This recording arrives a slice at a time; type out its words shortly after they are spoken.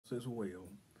just as well.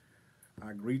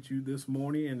 I greet you this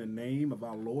morning in the name of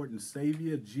our Lord and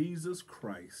Savior, Jesus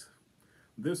Christ.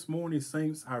 This morning,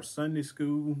 Saints, our Sunday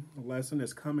school lesson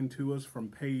is coming to us from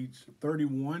page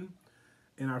 31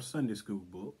 in our Sunday school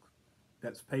book.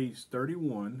 That's page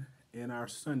 31 in our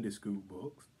Sunday school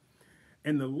books.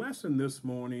 And the lesson this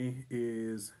morning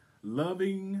is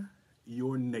loving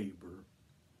your neighbor.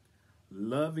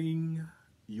 Loving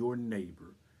your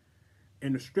neighbor.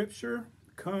 And the scripture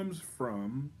comes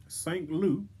from St.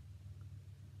 Luke,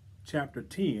 chapter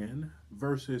 10,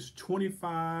 verses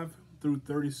 25 through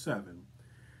 37.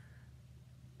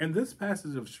 And this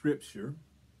passage of scripture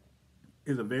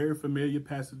is a very familiar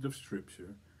passage of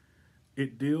scripture.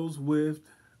 It deals with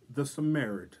the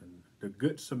Samaritan, the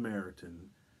Good Samaritan,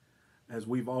 as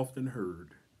we've often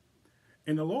heard.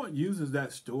 And the Lord uses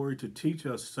that story to teach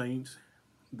us, saints,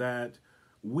 that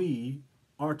we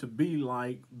are to be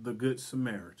like the Good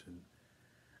Samaritan.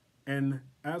 And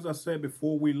as I said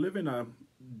before, we live in a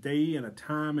day and a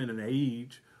time and an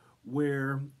age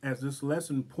where, as this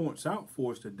lesson points out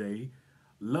for us today,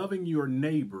 loving your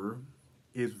neighbor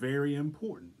is very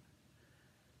important.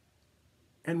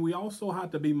 And we also have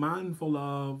to be mindful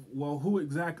of, well, who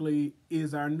exactly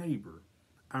is our neighbor?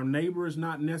 Our neighbor is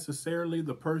not necessarily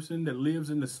the person that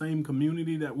lives in the same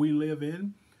community that we live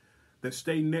in, that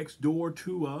stay next door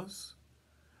to us.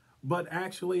 But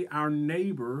actually, our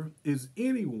neighbor is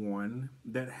anyone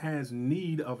that has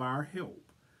need of our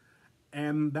help.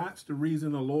 And that's the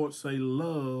reason the Lord say,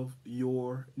 love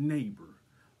your neighbor.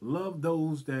 Love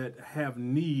those that have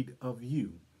need of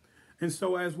you. And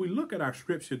so as we look at our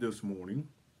scripture this morning,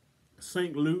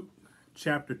 St. Luke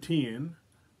chapter 10,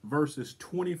 verses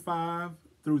 25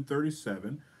 through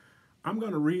 37, I'm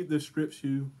going to read this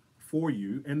scripture for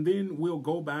you, and then we'll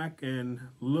go back and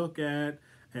look at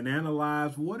and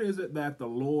analyze what is it that the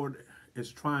Lord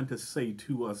is trying to say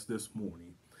to us this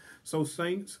morning. So,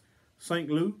 saints, St.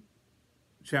 Luke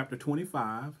chapter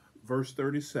 25, verse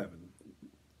 25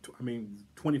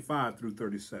 through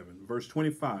 37. Verse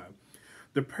 25,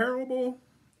 the parable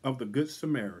of the Good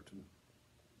Samaritan.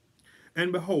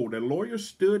 And behold, a lawyer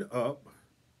stood up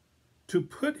to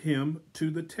put him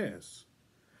to the test,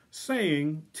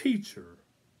 saying, Teacher,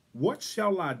 what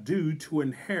shall I do to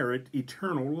inherit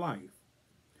eternal life?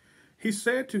 He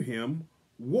said to him,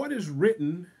 what is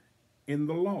written in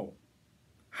the law?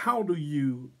 How do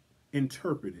you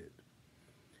interpret it?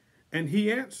 And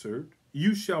he answered,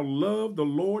 you shall love the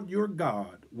Lord your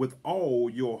God with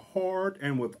all your heart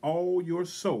and with all your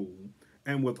soul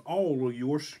and with all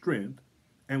your strength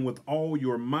and with all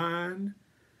your mind,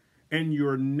 and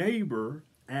your neighbor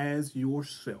as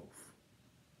yourself.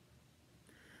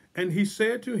 And he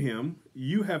said to him,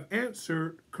 you have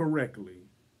answered correctly.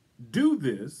 Do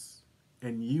this,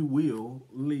 and you will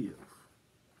live.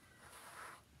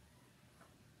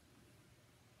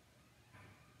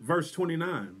 Verse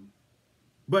 29,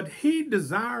 but he,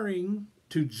 desiring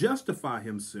to justify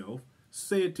himself,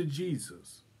 said to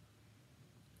Jesus,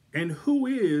 and who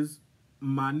is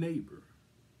my neighbor?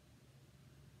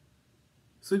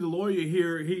 See, the lawyer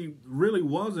here, he really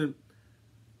wasn't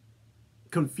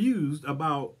confused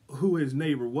about who his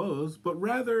neighbor was, but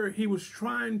rather he was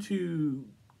trying to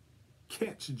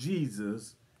catch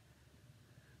Jesus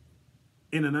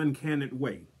in an uncanny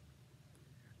way.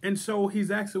 And so he's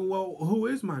asking, well, who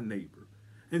is my neighbor?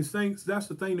 And saints, that's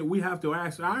the thing that we have to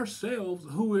ask ourselves,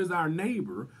 who is our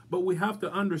neighbor? But we have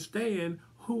to understand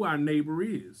who our neighbor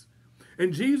is.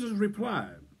 And Jesus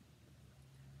replied,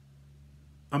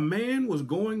 a man was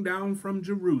going down from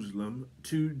Jerusalem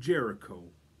to Jericho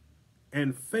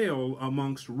and fell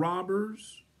amongst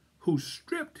robbers who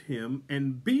stripped him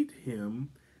and beat him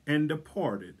and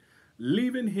departed,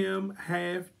 leaving him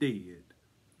half dead.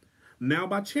 Now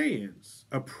by chance,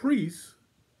 a priest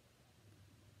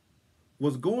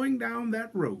was going down that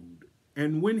road,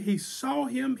 and when he saw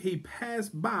him, he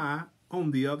passed by on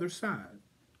the other side.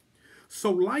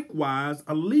 So likewise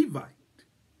a Levite,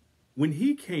 when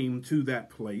he came to that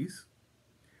place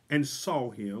and saw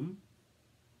him,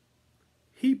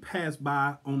 he passed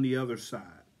by on the other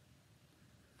side.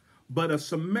 But a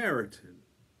Samaritan,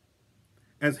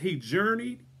 as he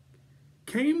journeyed,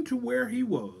 came to where he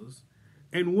was,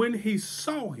 and when he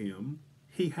saw him,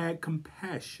 he had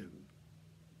compassion.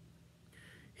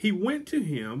 He went to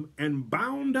him and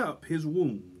bound up his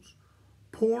wounds,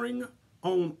 pouring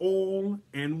on oil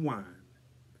and wine.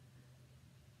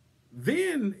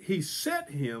 Then he set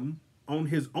him on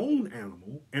his own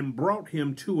animal and brought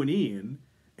him to an inn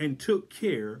and took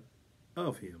care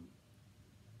of him.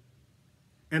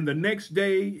 And the next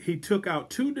day he took out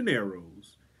 2 denarii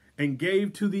and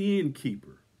gave to the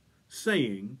innkeeper,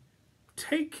 saying,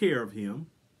 take care of him,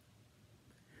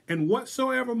 And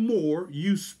whatsoever more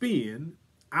you spend,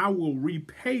 I will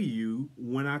repay you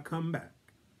when I come back.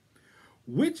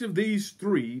 Which of these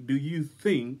three do you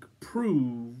think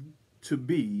proved to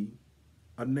be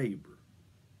a neighbor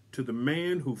to the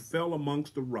man who fell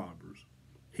amongst the robbers?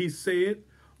 He said,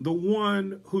 the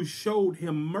one who showed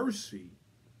him mercy.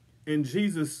 And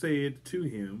Jesus said to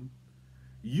him,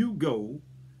 you go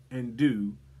and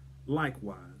do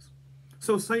likewise.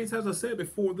 So, saints, as I said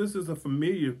before, this is a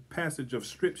familiar passage of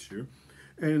Scripture,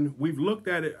 and we've looked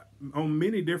at it on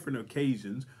many different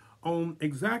occasions on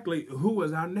exactly who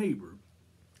is our neighbor.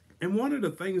 And one of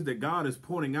the things that God is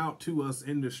pointing out to us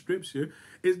in the Scripture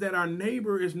is that our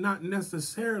neighbor is not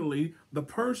necessarily the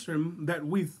person that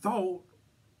we thought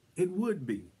it would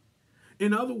be.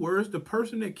 In other words, the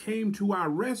person that came to our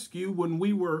rescue when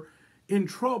we were in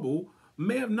trouble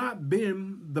may have not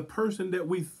been the person that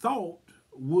we thought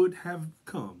would have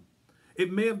come.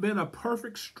 It may have been a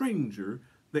perfect stranger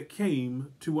that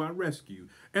came to our rescue.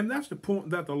 And that's the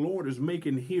point that the Lord is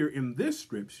making here in this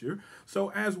Scripture.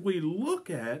 So as we look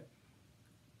at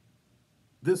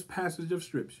this passage of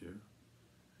Scripture,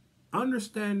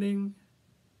 understanding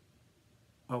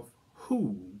of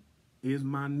who is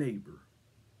my neighbor.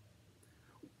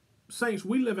 Saints,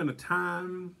 we live in a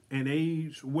time and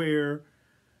age where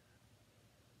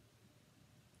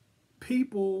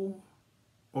people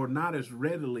are not as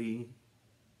readily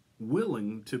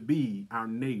willing to be our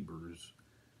neighbors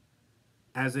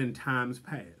as in times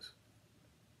past.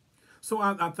 So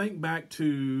I think back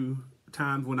to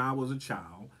times when I was a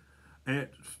child, and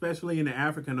especially in the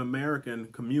African American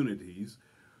communities,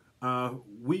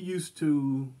 we used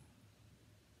to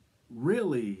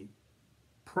really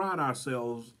pride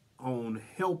ourselves on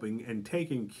helping and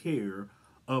taking care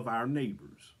of our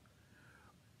neighbors.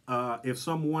 If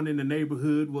someone in the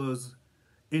neighborhood was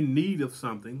in need of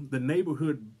something, the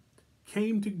neighborhood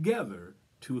came together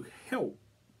to help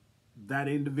that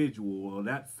individual or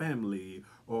that family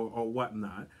or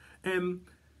whatnot. And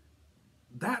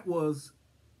that was,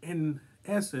 in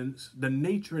essence, the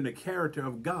nature and the character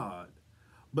of God.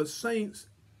 But saints,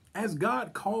 as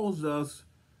God calls us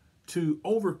to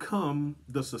overcome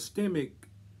the systemic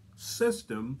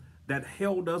system that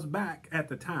held us back at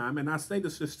the time, and I say the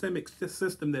systemic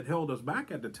system that held us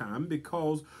back at the time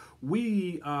because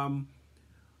we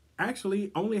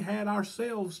actually only had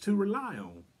ourselves to rely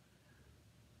on.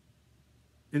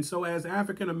 And so as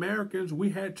African Americans, we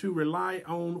had to rely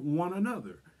on one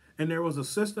another. And there was a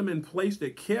system in place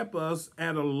that kept us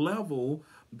at a level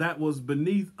that was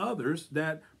beneath others,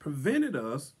 that prevented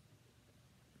us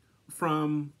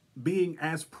from being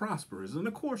as prosperous. And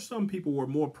of course, some people were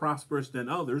more prosperous than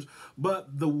others,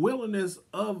 but the willingness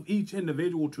of each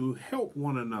individual to help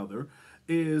one another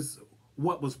is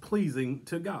what was pleasing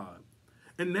to God.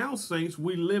 And now, saints,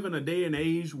 we live in a day and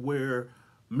age where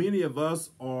many of us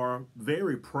are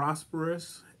very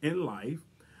prosperous in life.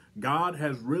 God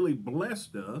has really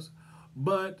blessed us,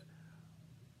 but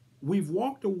we've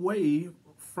walked away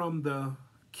from the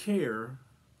care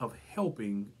of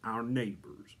helping our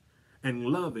neighbors and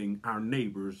loving our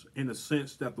neighbors in a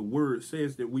sense that the word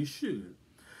says that we should.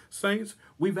 Saints,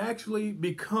 we've actually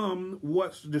become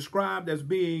what's described as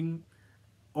being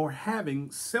or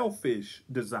having selfish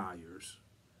desires.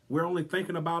 We're only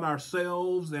thinking about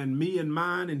ourselves and me and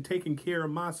mine and taking care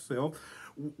of myself.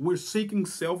 We're seeking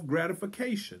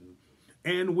self-gratification,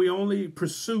 and we only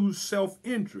pursue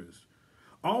self-interest.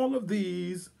 All of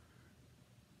these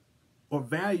are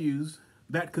values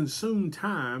that consume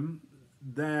time,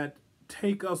 that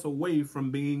take us away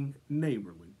from being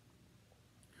neighborly.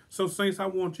 So, saints, I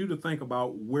want you to think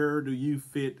about, where do you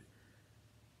fit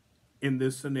in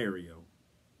this scenario?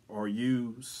 Are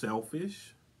you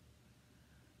selfish?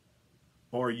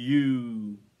 Are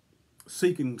you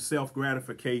seeking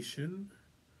self-gratification?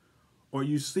 Are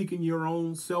you seeking your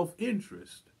own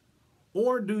self-interest?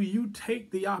 Or do you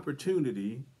take the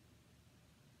opportunity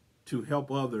to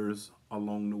help others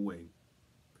along the way?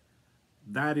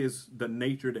 That is the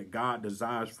nature that God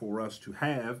desires for us to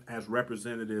have as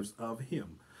representatives of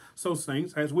Him. So,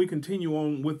 saints, as we continue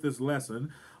on with this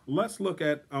lesson, let's look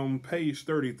at page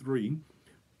 33,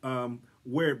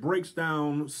 where it breaks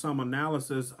down some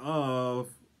analysis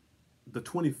of the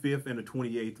 25th and the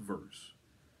 28th verse.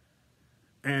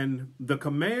 And the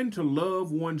command to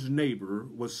love one's neighbor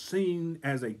was seen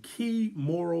as a key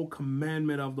moral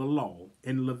commandment of the law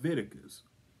in Leviticus.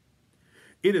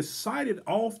 It is cited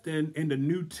often in the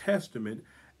New Testament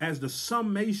as the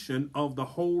summation of the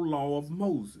whole law of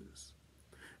Moses.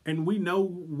 And we know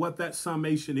what that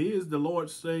summation is. The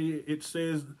Lord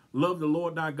says, love the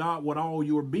Lord thy God with all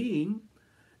your being,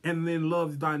 and then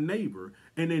love thy neighbor.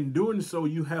 And in doing so,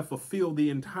 you have fulfilled the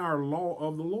entire law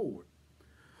of the Lord.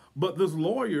 But this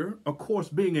lawyer, of course,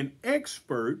 being an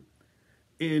expert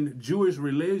in Jewish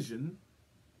religion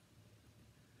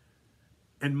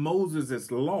and Moses'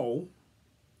 law,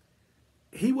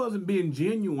 he wasn't being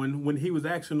genuine when he was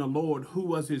asking the Lord who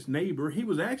was his neighbor. He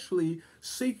was actually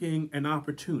seeking an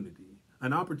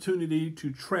opportunity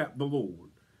to trap the Lord.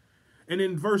 And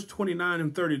in verse 29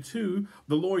 and 32,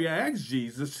 the lawyer asked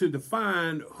Jesus to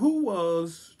define who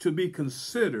was to be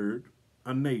considered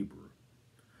a neighbor,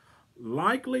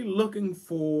 likely looking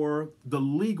for the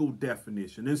legal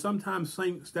definition. And sometimes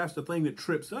that's the thing that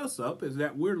trips us up, is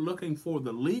that we're looking for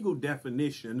the legal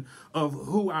definition of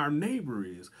who our neighbor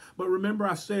is. But remember,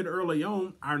 I said early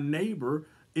on, our neighbor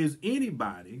is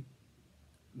anybody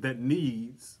that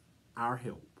needs our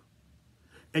help,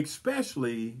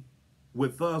 especially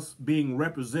with us being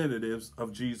representatives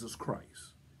of Jesus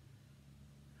Christ.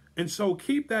 And so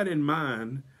keep that in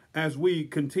mind as we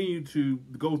continue to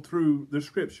go through the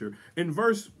scripture. In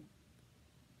verse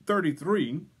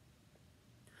 33,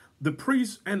 the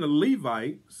priests and the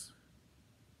Levites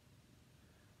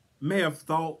may have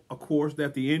thought, of course,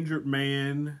 that the injured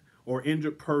man or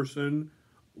injured person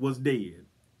was dead.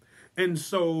 And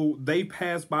so they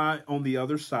passed by on the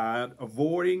other side,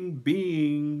 avoiding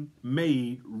being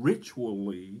made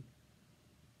ritually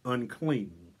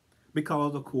unclean.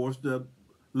 Because, of course, the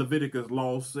Leviticus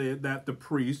law said that the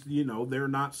priests, they're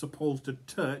not supposed to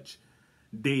touch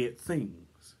dead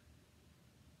things.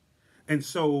 And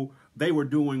so they were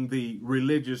doing the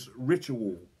religious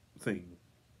ritual thing.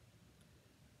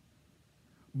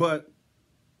 But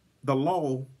the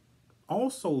law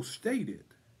also stated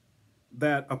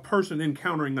that a person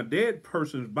encountering a dead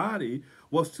person's body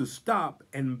was to stop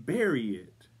and bury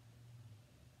it.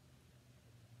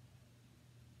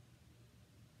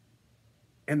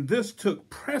 And this took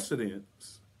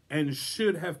precedence and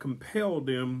should have compelled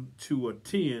them to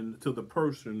attend to the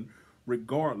person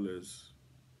regardless.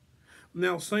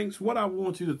 Now, saints, what I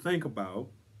want you to think about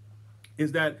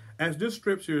is that as this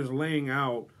scripture is laying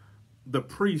out the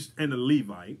priest and the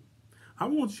Levite, I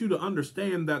want you to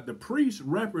understand that the priest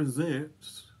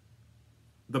represents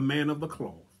the man of the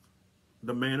cloth,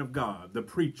 the man of God, the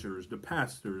preachers, the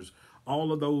pastors,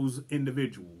 all of those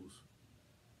individuals.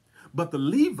 But the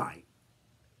Levite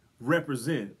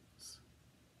represents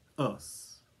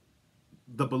us,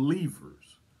 the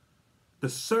believers, the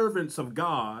servants of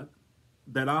God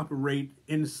that operate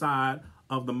inside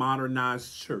of the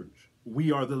modernized church.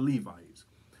 We are the Levites.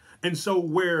 And so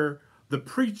where the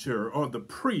preacher or the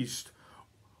priest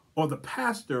or the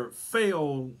pastor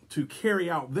failed to carry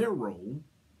out their role,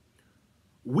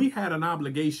 we had an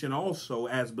obligation also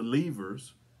as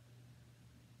believers,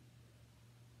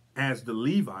 as the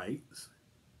Levites,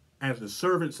 as the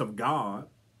servants of God,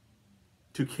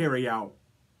 to carry out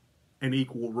an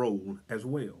equal role as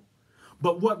well.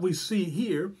 But what we see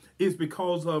here is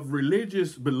because of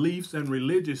religious beliefs and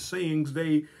religious sayings,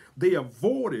 they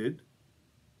avoided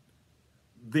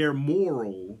their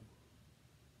moral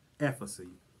efficacy.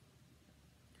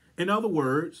 In other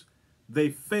words, they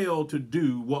failed to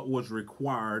do what was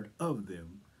required of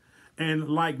them. And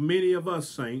like many of us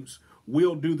saints,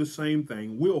 we'll do the same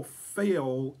thing. We'll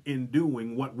fail in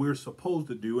doing what we're supposed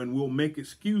to do, and we'll make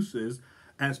excuses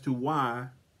as to why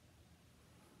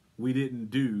we didn't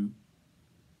do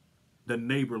the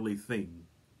neighborly thing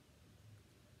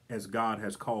as God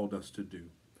has called us to do.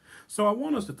 So I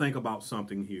want us to think about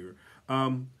something here.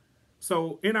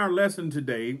 So in our lesson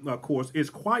today, of course, it's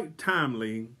quite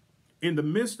timely. In the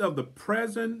midst of the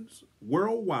present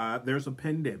worldwide, there's a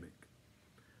pandemic.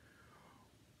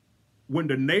 When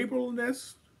the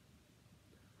neighborliness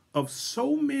of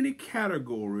so many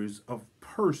categories of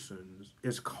persons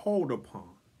is called upon.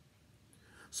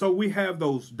 So we have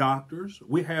those doctors,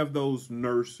 we have those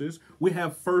nurses, we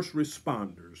have first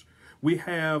responders, we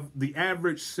have the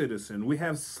average citizen, we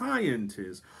have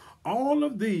scientists. All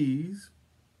of these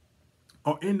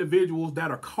are individuals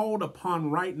that are called upon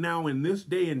right now in this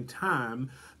day and time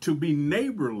to be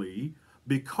neighborly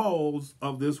because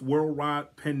of this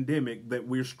worldwide pandemic that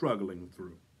we're struggling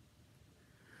through.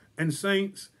 And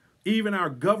saints, even our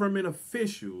government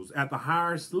officials at the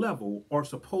highest level are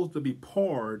supposed to be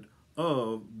part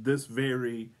of this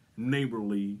very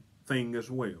neighborly thing as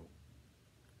well.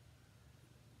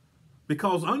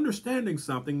 Because understanding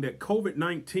something that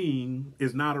COVID-19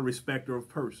 is not a respecter of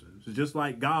persons, just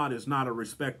like God is not a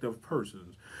respecter of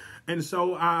persons. And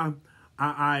so I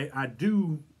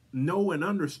do know and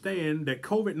understand that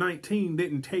COVID-19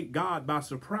 didn't take God by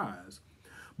surprise,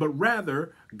 but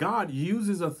rather God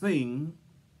uses a thing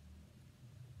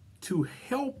to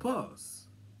help us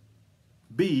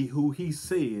be who he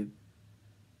said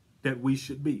that we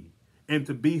should be and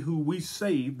to be who we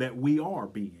say that we are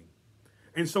being.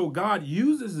 And so God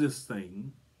uses this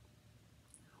thing,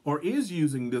 or is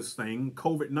using this thing,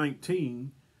 COVID-19,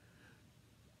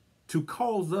 to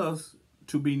cause us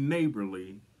to be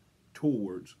neighborly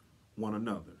towards one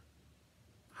another.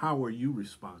 How are you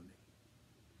responding?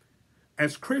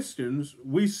 As Christians,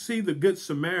 we see the Good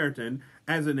Samaritan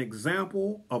as an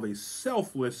example of a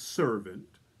selfless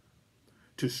servant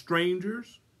to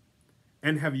strangers,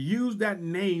 and have used that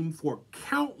name for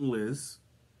countless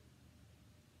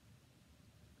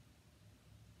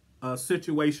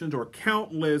situations or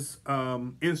countless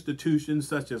institutions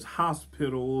such as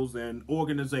hospitals and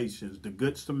organizations, the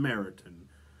Good Samaritan,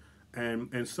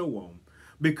 and so on,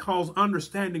 because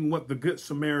understanding what the Good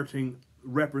Samaritan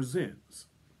represents.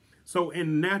 So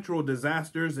in natural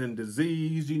disasters and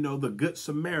disease, the Good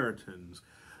Samaritans,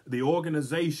 the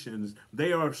organizations,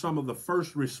 they are some of the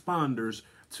first responders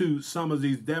to some of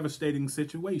these devastating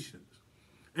situations.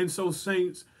 And so,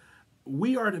 saints,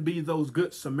 we are to be those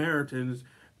Good Samaritans,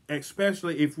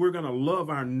 especially if we're going to love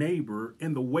our neighbor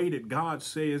in the way that God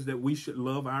says that we should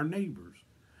love our neighbors.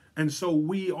 And so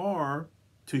we are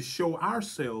to show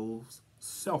ourselves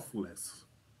selfless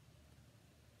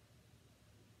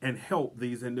and help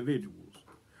these individuals.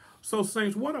 So,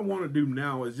 saints, what I want to do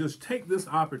now is just take this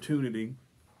opportunity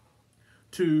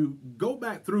to go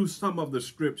back through some of the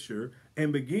scripture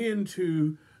and begin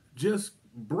to just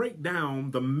break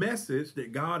down the message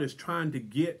that God is trying to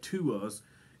get to us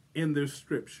in this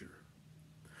scripture.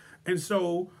 And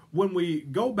so when we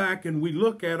go back and we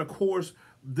look at, of course,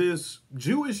 this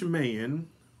Jewish man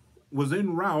was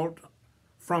en route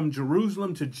from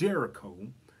Jerusalem to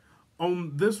Jericho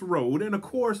on this road. And of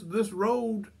course, this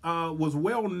road was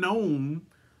well known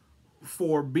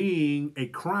for being a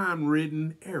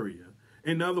crime-ridden area.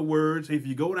 In other words, if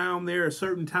you go down there a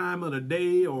certain time of the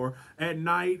day or at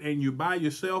night and you're by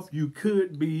yourself, you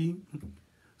could be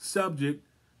subject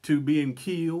to being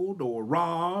killed or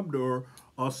robbed or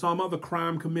some other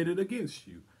crime committed against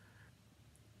you.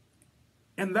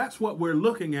 And that's what we're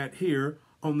looking at here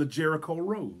on the Jericho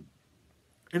Road.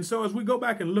 And so as we go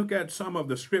back and look at some of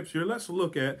the scripture, let's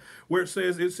look at where it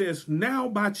says, now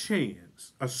by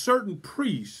chance, a certain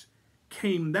priest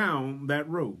came down that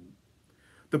road.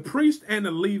 The priest and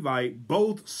the Levite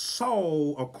both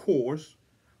saw, of course,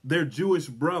 their Jewish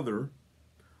brother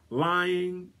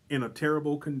lying in a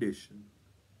terrible condition.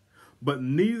 But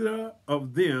neither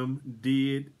of them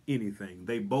did anything.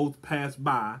 They both passed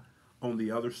by on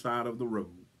the other side of the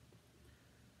road.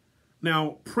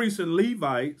 Now, priests and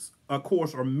Levites, of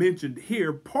course, are mentioned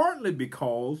here partly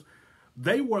because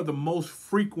they were the most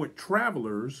frequent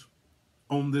travelers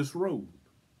on this road.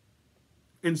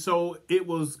 And so it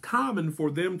was common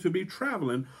for them to be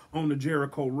traveling on the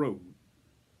Jericho Road.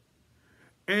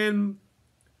 And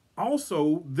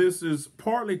also, this is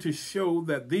partly to show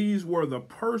that these were the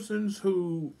persons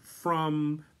who,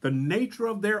 from the nature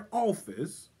of their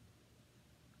office,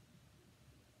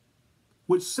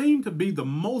 would seem to be the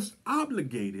most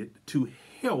obligated to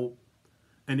help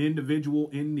an individual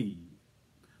in need.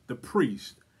 The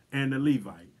priest and the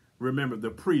Levite. Remember, the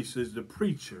priest is the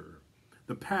preacher,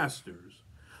 the pastors.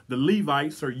 The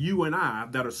Levites are you and I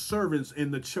that are servants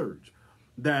in the church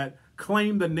that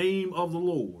claim the name of the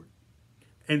Lord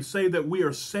and say that we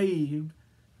are saved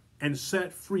and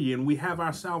set free and we have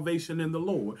our salvation in the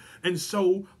Lord. And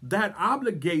so that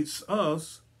obligates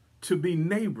us to be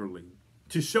neighborly,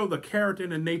 to show the character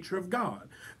and the nature of God.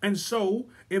 And so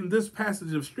in this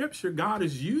passage of scripture, God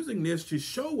is using this to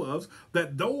show us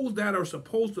that those that are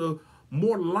supposed to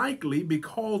more likely,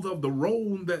 because of the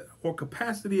role that or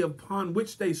capacity upon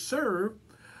which they serve,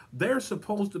 they're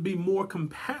supposed to be more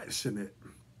compassionate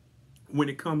when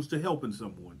it comes to helping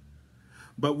someone.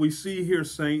 But we see here,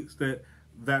 saints, that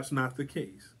that's not the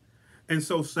case. And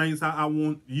so, saints, I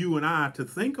want you and I to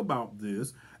think about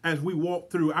this as we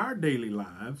walk through our daily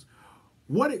lives.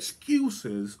 What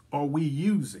excuses are we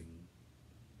using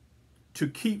to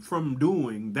keep from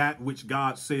doing that which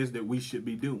God says that we should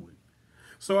be doing?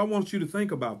 So I want you to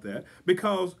think about that,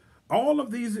 because all of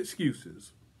these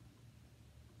excuses,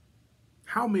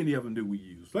 how many of them do we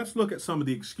use? Let's look at some of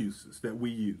the excuses that we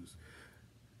use.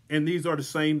 And these are the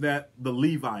same that the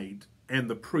Levite and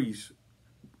the priest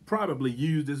probably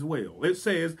used as well. It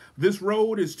says, this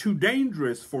road is too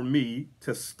dangerous for me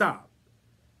to stop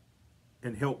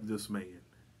and help this man.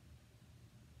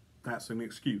 That's an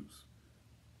excuse.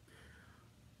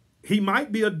 He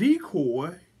might be a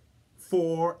decoy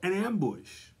for an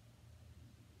ambush.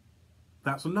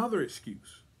 That's another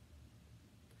excuse.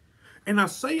 And I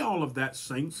say all of that,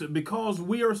 saints, because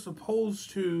we are supposed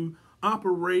to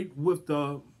operate with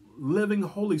the living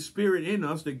Holy Spirit in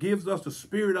us that gives us the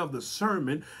spirit of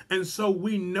discernment. And so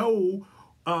we know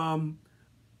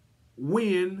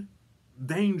when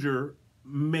danger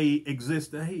may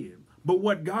exist ahead. But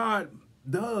what God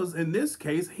does in this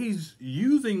case, he's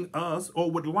using us,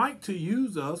 or would like to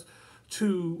use us,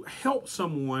 to help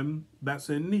someone that's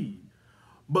in need.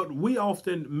 But we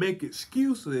often make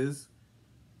excuses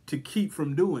to keep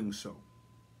from doing so.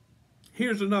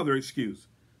 Here's another excuse.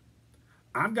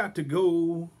 I've got to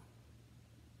go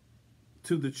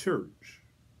to the church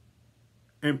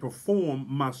and perform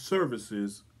my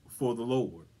services for the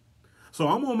Lord. So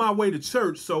I'm on my way to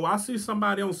church, so I see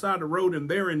somebody on the side of the road and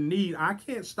they're in need. I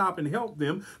can't stop and help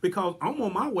them because I'm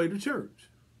on my way to church.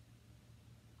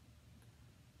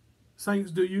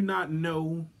 Saints, do you not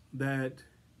know that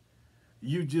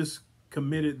you just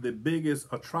committed the biggest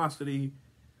atrocity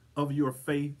of your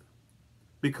faith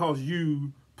because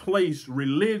you placed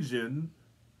religion,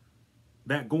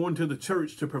 that going to the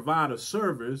church to provide a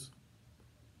service,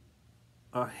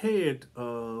 ahead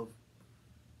of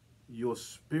your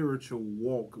spiritual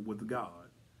walk with God,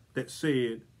 that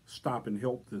said, stop and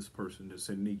help this person that's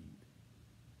in need?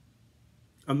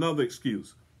 Another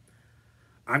excuse.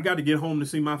 I've got to get home to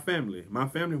see my family. My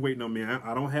family waiting on me.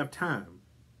 I don't have time.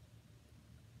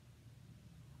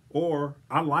 Or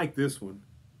I like this one.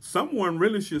 Someone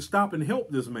really should stop and help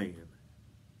this man.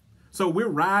 So we're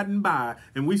riding by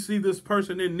and we see this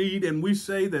person in need and we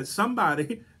say that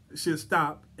somebody should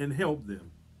stop and help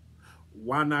them.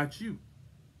 Why not you?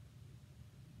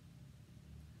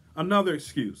 Another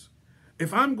excuse.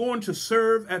 If I'm going to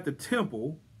serve at the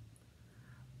temple,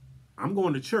 I'm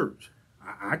going to church.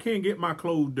 I can't get my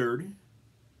clothes dirty.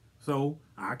 So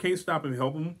I can't stop and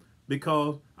help them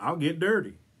because I'll get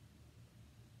dirty.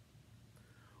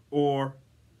 Or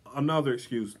another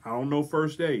excuse. I don't know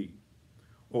first aid.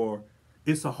 Or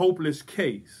it's a hopeless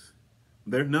case.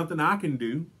 There's nothing I can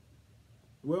do.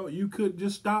 Well, you could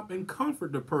just stop and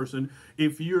comfort the person.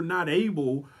 If you're not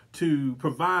able to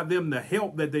provide them the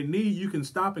help that they need, you can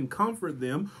stop and comfort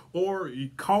them, or you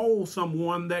call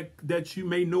someone that you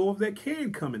may know of that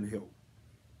can come and help.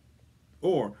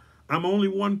 Or I'm only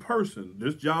one person.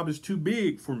 This job is too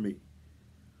big for me.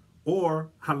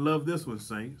 Or I love this one,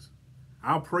 saints.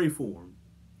 I'll pray for them.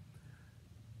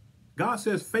 God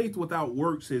says faith without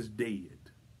works is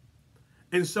dead.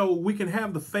 And so we can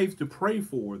have the faith to pray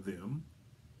for them.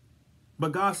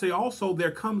 But God says also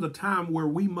there comes a time where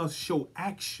we must show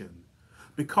action,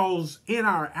 because in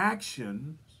our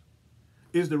actions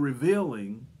is the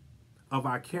revealing of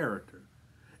our character.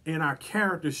 And our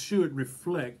character should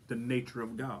reflect the nature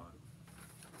of God.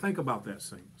 Think about that,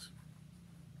 saints.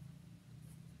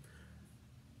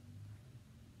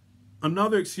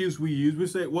 Another excuse we use, we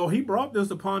say, well, he brought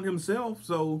this upon himself,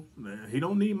 so he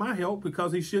don't need my help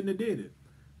because he shouldn't have did it.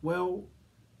 Well,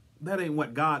 that ain't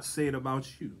what God said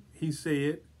about you. He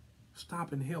said,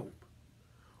 stop and help.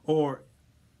 Or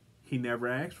he never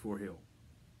asked for help.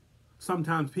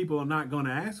 Sometimes people are not going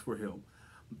to ask for help.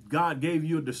 God gave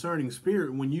you a discerning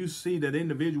spirit. When you see that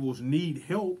individuals need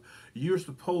help, you're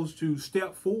supposed to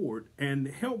step forward and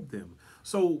help them.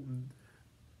 So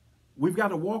we've got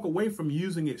to walk away from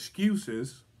using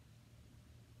excuses,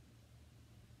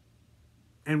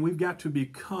 and we've got to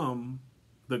become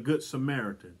the Good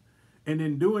Samaritan. And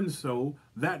in doing so,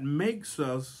 that makes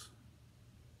us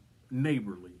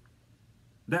neighborly.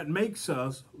 That makes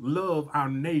us love our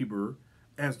neighbor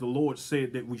as the Lord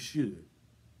said that we should.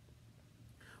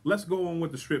 Let's go on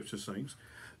with the scripture, saints.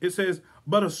 It says,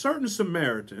 but a certain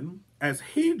Samaritan, as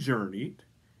he journeyed,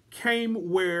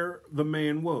 came where the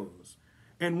man was.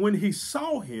 And when he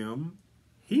saw him,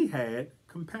 he had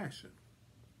compassion.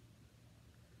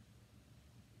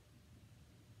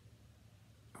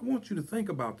 I want you to think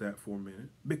about that for a minute,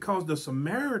 because the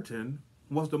Samaritan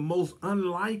was the most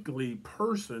unlikely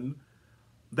person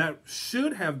that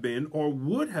should have been or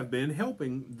would have been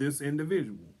helping this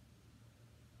individual.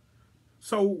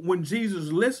 So when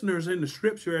Jesus' listeners in the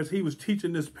scripture, as he was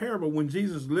teaching this parable, when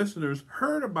Jesus' listeners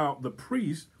heard about the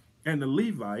priest and the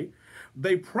Levite,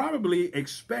 they probably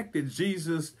expected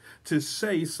Jesus to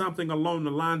say something along the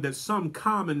line that some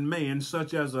common man,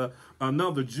 such as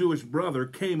another Jewish brother,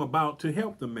 came about to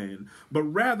help the man. But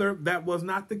rather, that was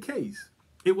not the case.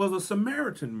 It was a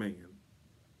Samaritan man.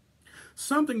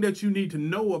 Something that you need to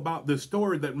know about this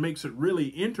story that makes it really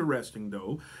interesting,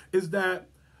 though, is that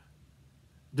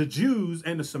the Jews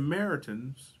and the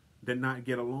Samaritans did not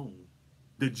get along.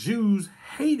 The Jews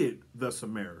hated the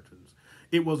Samaritans.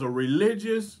 It was a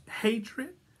religious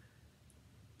hatred.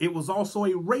 It was also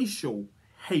a racial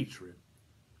hatred.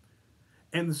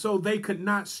 And so they could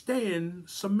not stand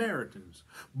Samaritans.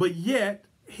 But yet,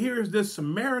 here's this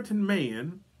Samaritan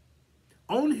man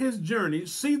on his journey,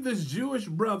 see this Jewish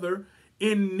brother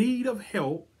in need of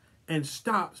help and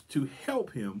stops to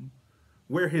help him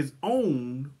where his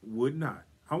own would not.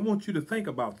 I want you to think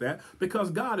about that because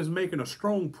God is making a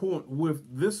strong point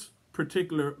with this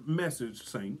particular message,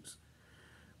 saints,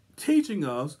 teaching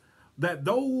us that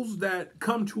those that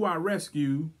come to our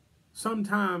rescue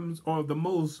sometimes are the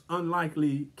most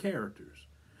unlikely characters.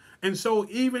 And so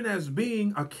even as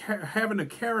being having a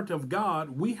character of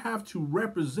God, we have to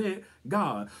represent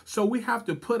God. So we have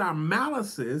to put our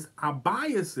malices, our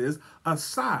biases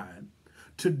aside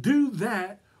to do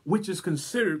that which is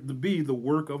considered to be the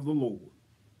work of the Lord.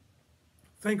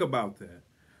 Think about that.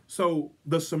 So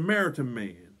the Samaritan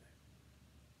man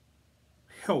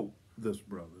helped this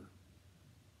brother.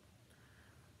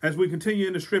 As we continue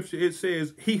in the scripture, it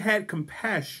says, he had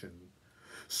compassion.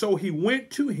 So he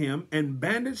went to him and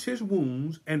bandaged his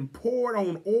wounds and poured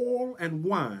on oil and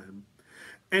wine.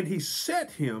 And he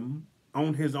set him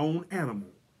on his own animal,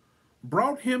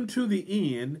 brought him to the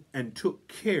inn, and took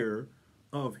care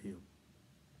of him.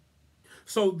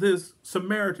 So this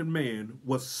Samaritan man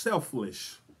was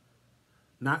selfish,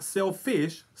 not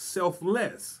selfish,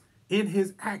 selfless in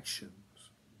his actions.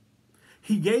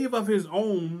 He gave of his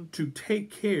own to take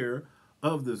care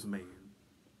of this man.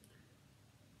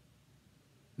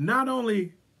 Not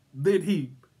only did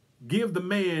he give the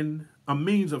man a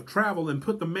means of travel and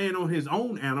put the man on his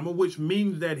own animal, which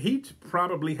means that he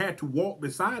probably had to walk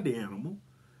beside the animal,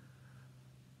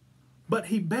 but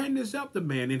he bandaged up the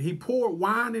man and he poured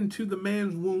wine into the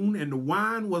man's wound, and the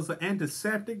wine was an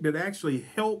antiseptic that actually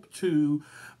helped to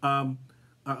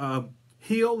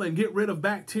heal and get rid of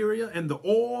bacteria, and the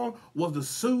oil was the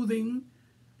soothing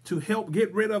to help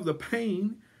get rid of the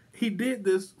pain. He did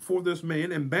this for this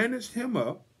man and bandaged him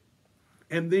up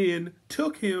and then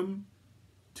took him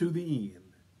to the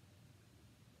inn.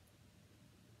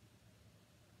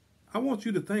 I want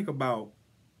you to think about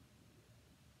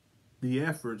the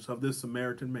efforts of this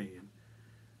Samaritan man.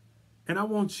 And I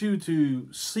want you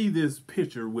to see this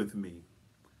picture with me.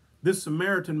 This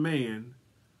Samaritan man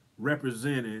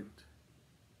represented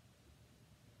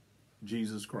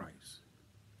Jesus Christ.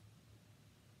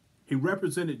 He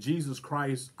represented Jesus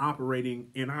Christ operating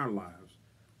in our lives.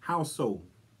 How so?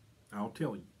 I'll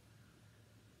tell you.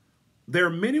 There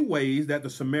are many ways that the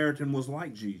Samaritan was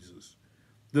like Jesus.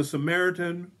 The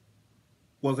Samaritan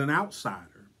was an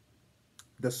outsider,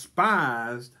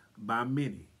 despised by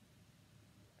many.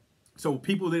 So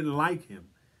people didn't like him.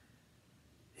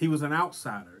 He was an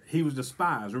outsider. He was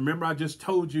despised. Remember, I just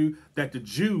told you that the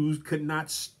Jews could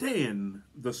not stand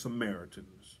the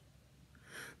Samaritans.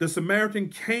 The Samaritan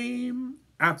came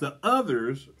after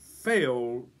others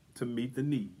failed to meet the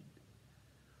need.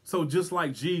 So just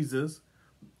like Jesus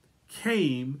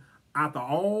came after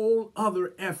all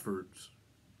other efforts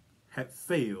had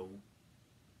failed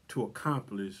to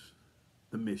accomplish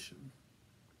the mission.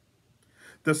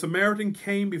 The Samaritan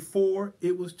came before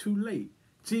it was too late.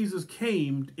 Jesus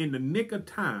came in the nick of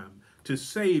time to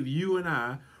save you and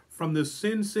I from this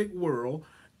sin-sick world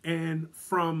and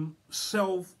from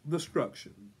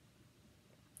self-destruction.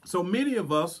 So many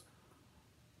of us,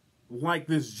 like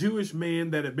this Jewish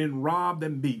man that had been robbed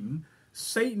and beaten,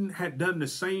 Satan had done the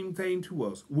same thing to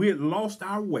us. We had lost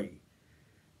our way,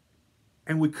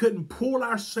 and we couldn't pull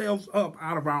ourselves up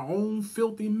out of our own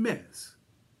filthy mess.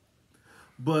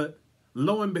 But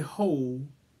lo and behold,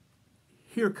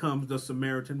 here comes the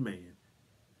Samaritan man.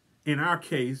 In our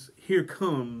case, here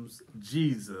comes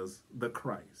Jesus the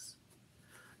Christ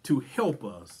to help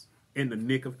us in the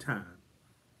nick of time.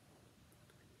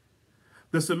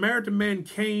 The Samaritan man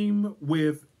came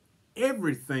with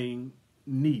everything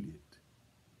needed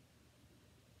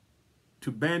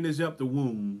to bandage up the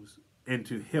wounds and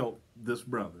to help this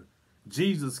brother.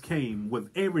 Jesus came with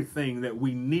everything that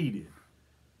we needed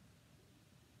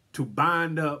to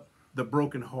bind up the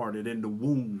brokenhearted and the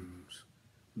wounds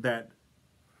that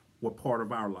were part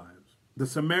of our lives. The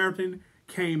Samaritan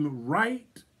came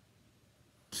right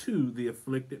to the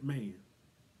afflicted man.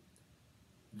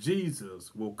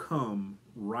 Jesus will come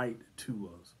right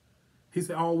to us. He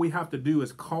said all we have to do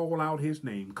is call out his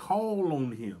name, call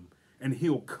on him, and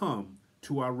he'll come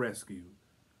to our rescue.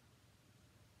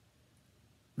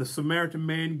 The Samaritan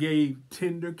man gave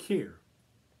tender care.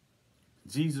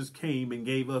 Jesus came and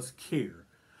gave us care,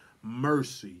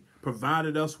 mercy,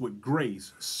 provided us with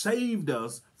grace, saved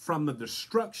us from the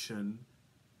destruction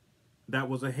that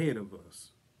was ahead of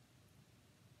us.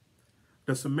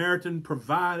 The Samaritan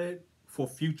provided for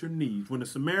future needs. When the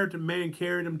Samaritan man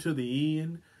carried him to the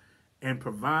inn and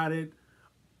provided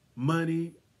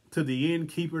money to the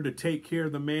innkeeper to take care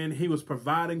of the man, he was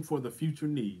providing for the future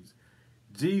needs.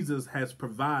 Jesus has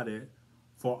provided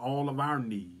for all of our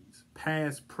needs,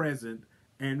 past, present,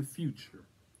 and future.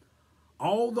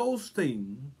 All those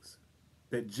things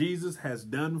that Jesus has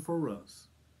done for us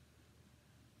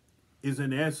is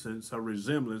in essence a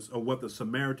resemblance of what the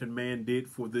Samaritan man did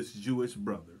for this Jewish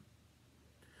brother.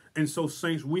 And so,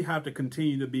 saints, we have to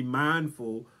continue to be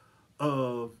mindful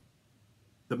of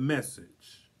the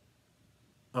message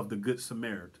of the Good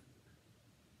Samaritan.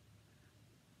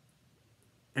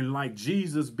 And like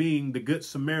Jesus being the Good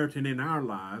Samaritan in our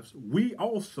lives, we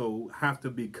also have to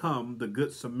become the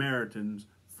Good Samaritans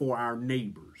for our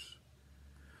neighbors.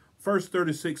 Verse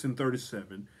 36 and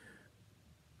 37,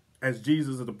 as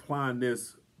Jesus is applying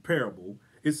this parable,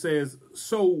 it says,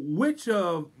 so which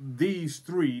of these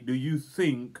three do you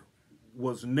think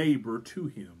was neighbor to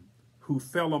him who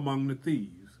fell among the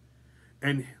thieves?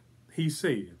 And he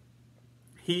said,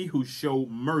 he who showed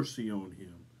mercy on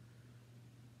him.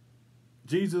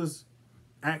 Jesus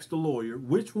asked the lawyer,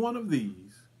 which one of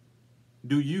these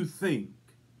do you think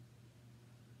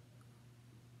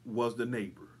was the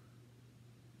neighbor?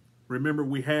 Remember,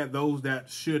 we had those that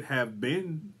should have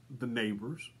been the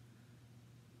neighbors,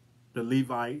 the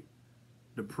Levite,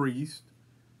 the priest,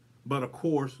 but of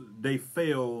course they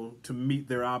failed to meet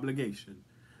their obligation.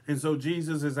 And so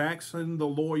Jesus is asking the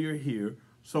lawyer here,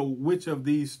 so which of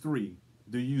these three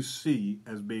do you see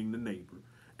as being the neighbor?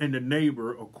 And the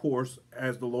neighbor, of course,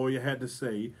 as the lawyer had to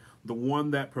say, the one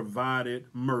that provided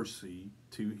mercy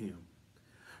to him.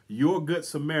 Your Good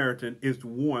Samaritan is the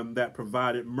one that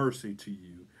provided mercy to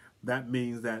you. That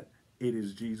means that it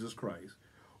is Jesus Christ.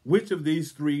 Which of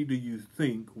these three do you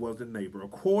think was the neighbor?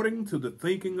 According to the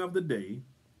thinking of the day,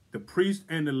 the priest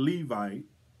and the Levite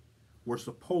were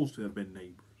supposed to have been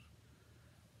neighbors.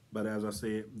 But as I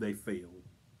said, they failed.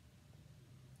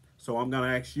 So I'm going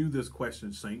to ask you this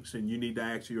question, saints, and you need to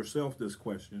ask yourself this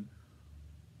question.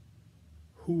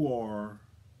 Who are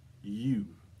you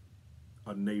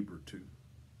a neighbor to?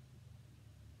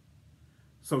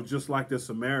 So just like the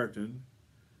Samaritan,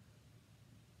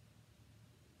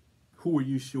 who are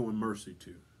you showing mercy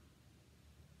to?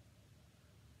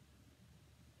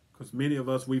 Because many of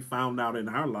us, we found out in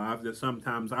our lives that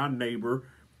sometimes our neighbor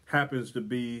happens to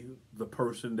be the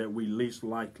person that we least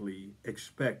likely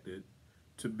expected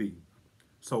to be.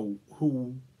 So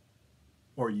who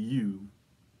are you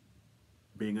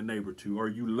being a neighbor to? Are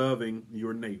you loving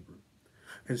your neighbor?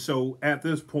 And so at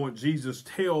this point, Jesus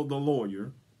tells the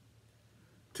lawyer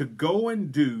to go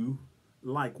and do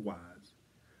likewise.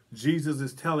 Jesus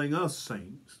is telling us,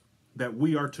 saints, that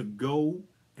we are to go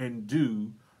and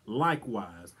do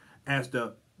likewise as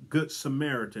the Good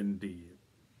Samaritan did.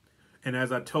 And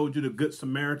as I told you, the Good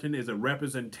Samaritan is a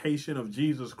representation of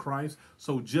Jesus Christ.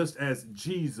 So just as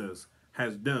Jesus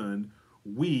has done,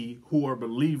 we who are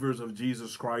believers of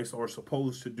Jesus Christ are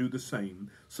supposed to do the same.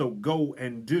 So go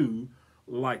and do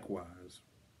likewise.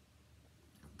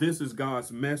 This is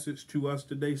God's message to us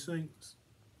today, saints.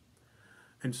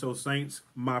 And so, saints,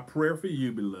 my prayer for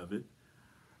you, beloved,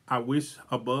 I wish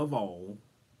above all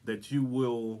that you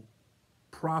will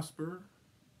prosper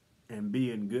and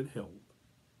be in good health,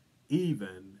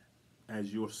 even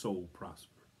as your soul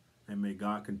prosper. And may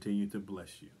God continue to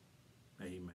bless you. Amen.